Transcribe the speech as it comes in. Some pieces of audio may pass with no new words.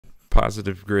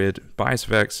positive grid bias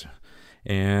effects,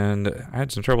 and I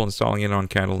had some trouble installing it on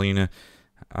Catalina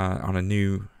on a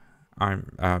new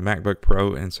MacBook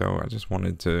Pro, and so I just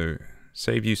wanted to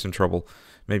save you some trouble.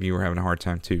 Maybe you were having a hard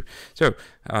time too. So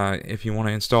if you want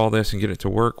to install this and get it to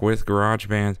work with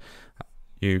GarageBand,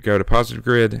 you go to Positive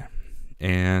Grid,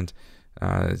 and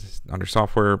under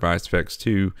Software by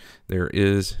FX2, there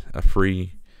is a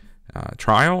free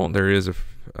trial. There is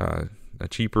a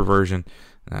cheaper version.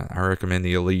 I recommend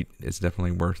the Elite. It's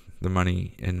definitely worth the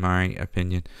money in my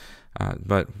opinion.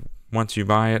 But once you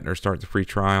buy it or start the free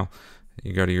trial,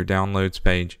 you go to your downloads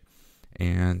page,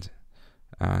 and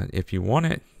if you want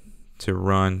it to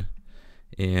run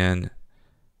in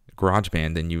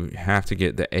GarageBand, then you have to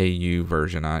get the AU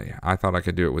version. I thought I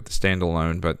could do it with the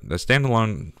standalone, but the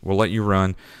standalone will let you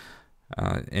run,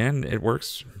 and it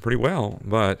works pretty well,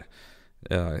 but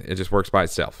it just works by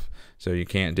itself. So you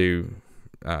can't do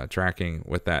tracking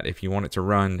with that. If you want it to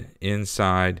run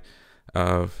inside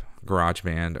of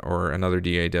GarageBand or another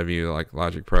DAW like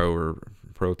Logic Pro or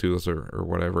Pro Tools or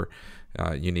whatever,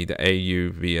 you need the AU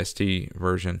VST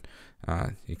version.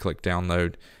 You click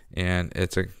download, and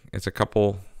it's a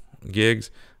couple gigs.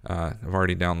 I've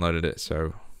already downloaded it,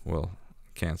 so we'll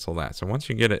cancel that. So once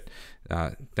you get it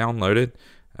downloaded,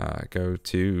 go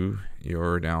to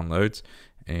your downloads,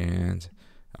 and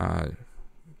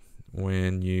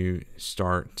when you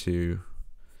start to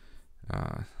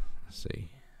let's see,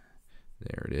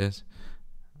 there it is.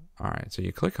 All right, so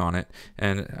you click on it,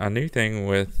 and a new thing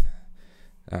with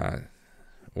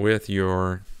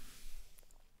your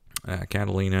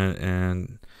Catalina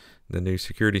and the new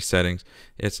security settings,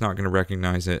 it's not going to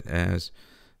recognize it as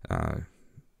an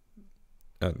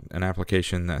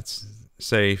application that's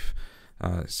safe.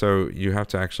 So you have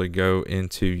to actually go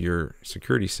into your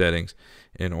security settings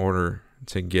in order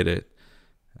to get it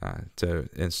to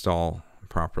install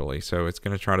properly. So it's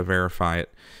going to try to verify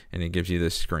it, and it gives you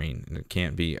this screen, and it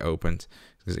can't be opened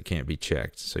because it can't be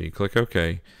checked. So you click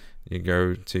OK, you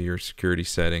go to your security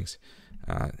settings,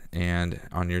 and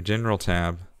on your general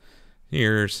tab,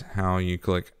 here's how you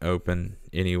click open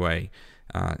anyway,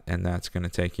 and that's going to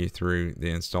take you through the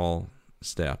install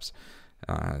steps,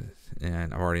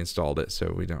 and I've already installed it,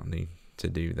 so we don't need to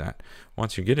do that.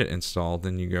 Once you get it installed,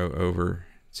 then you go over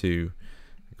to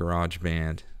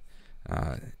GarageBand,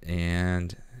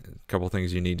 and a couple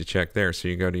things you need to check there. So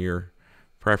you go to your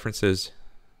preferences,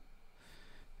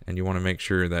 and you want to make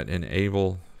sure that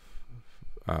enable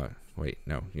wait,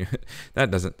 no, that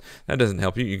doesn't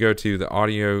help you. You go to the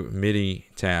audio MIDI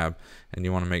tab, and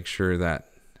you want to make sure that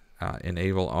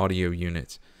enable audio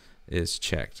units is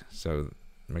checked. So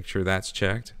make sure that's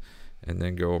checked, and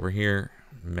then go over here,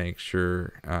 make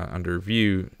sure under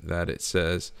view that it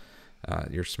says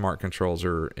your smart controls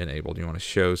are enabled. You want to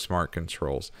show smart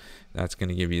controls. That's going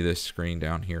to give you this screen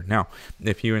down here. Now,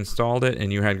 if you installed it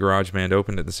and you had GarageBand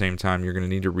open at the same time, you're going to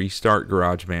need to restart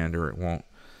GarageBand or it won't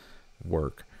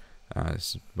work.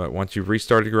 But once you've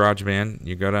restarted GarageBand,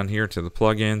 you go down here to the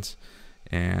plugins,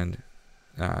 and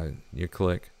you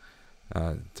click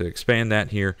to expand that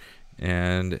here,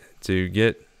 and to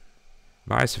get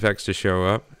bias effects to show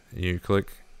up, you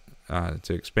click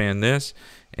to expand this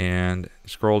and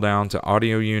scroll down to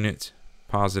audio units,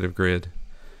 positive grid,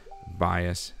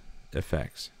 bias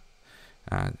effects,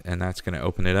 and that's going to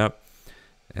open it up,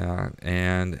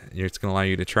 and it's going to allow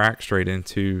you to track straight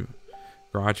into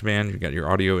GarageBand. You've got your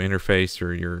audio interface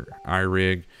or your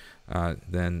iRig,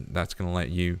 then that's going to let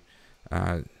you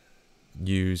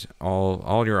use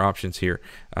all your options here.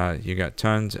 You got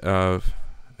tons of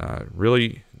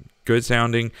really good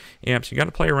sounding amps. You got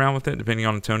to play around with it depending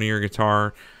on the tone of your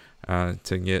guitar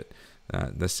to get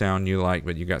the sound you like,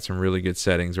 but you got some really good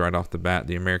settings right off the bat.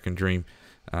 The American Dream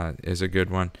is a good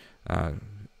one,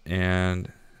 and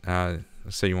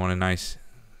let's say you want a nice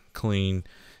clean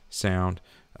sound.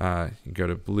 You go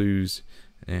to blues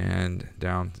and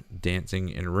down dancing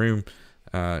in a room,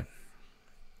 and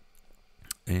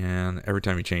every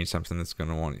time you change something, it's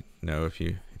going to want to know if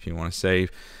you want to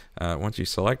save. Once you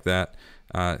select that,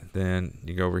 then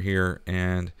you go over here,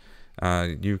 and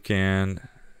you can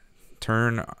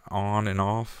turn on and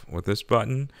off with this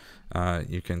button.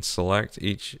 You can select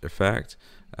each effect,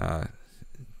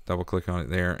 double click on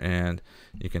it there, and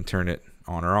you can turn it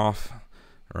on or off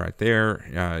right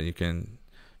there. You can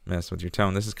mess with your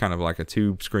tone. This is kind of like a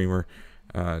tube screamer,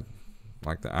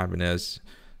 like the Ibanez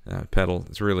pedal.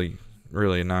 It's really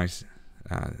a nice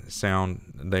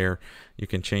sound there. You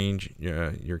can change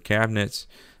your cabinets.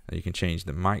 You can change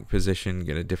the mic position,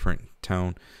 get a different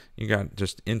tone. You got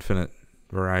just infinite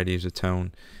varieties of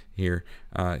tone here.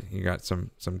 You got some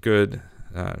good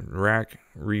rack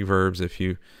reverbs if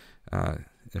you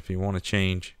want to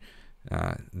change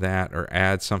that or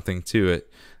add something to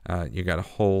it, you got a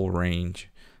whole range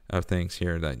of things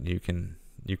here that you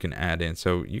can add in.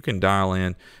 So you can dial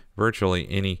in virtually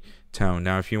any tone.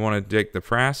 Now, if you want to take the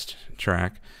fast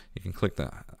track, you can click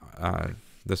the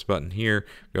this button here,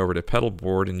 go over to pedal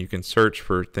board, and you can search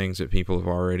for things that people have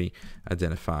already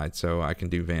identified. So I can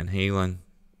do Van Halen,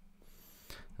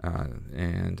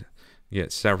 and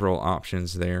get several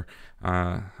options there.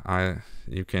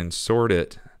 You can sort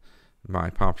it by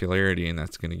popularity, and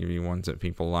that's going to give you ones that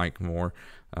people like more.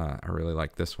 I really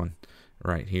like this one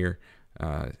right here.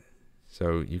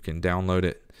 So you can download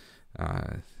it,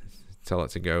 tell it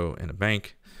to go in a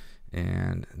bank,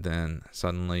 and then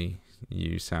suddenly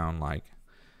you sound like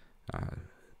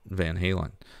Van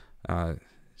Halen.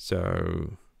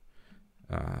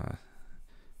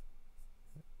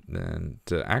 Then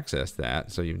to access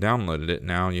that, so you've downloaded it,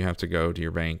 now you have to go to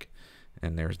your bank,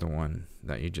 and there's the one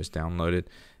that you just downloaded.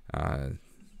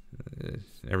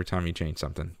 Every time you change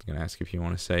something, it's going to ask if you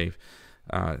want to save.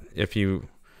 If you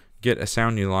get a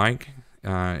sound you like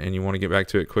and you want to get back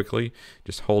to it quickly,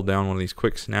 just hold down one of these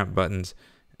quick snap buttons,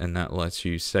 and that lets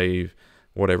you save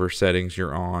whatever settings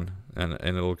you're on, and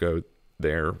it'll go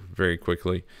there very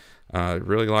quickly.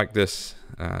 Really like this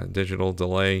digital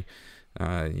delay.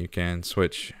 You can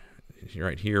switch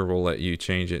right here. We'll let you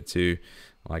change it to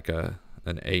like an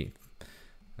 8th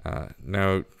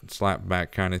note slap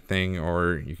back kind of thing,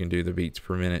 or you can do the beats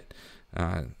per minute.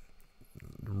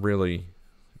 Really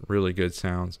good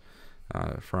sounds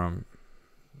from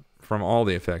all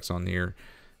the effects on here.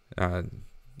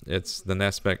 It's the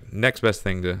next best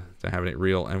thing to having it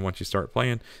real, and once you start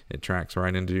playing, it tracks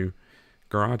right into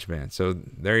GarageBand. So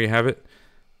there you have it.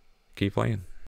 Keep playing.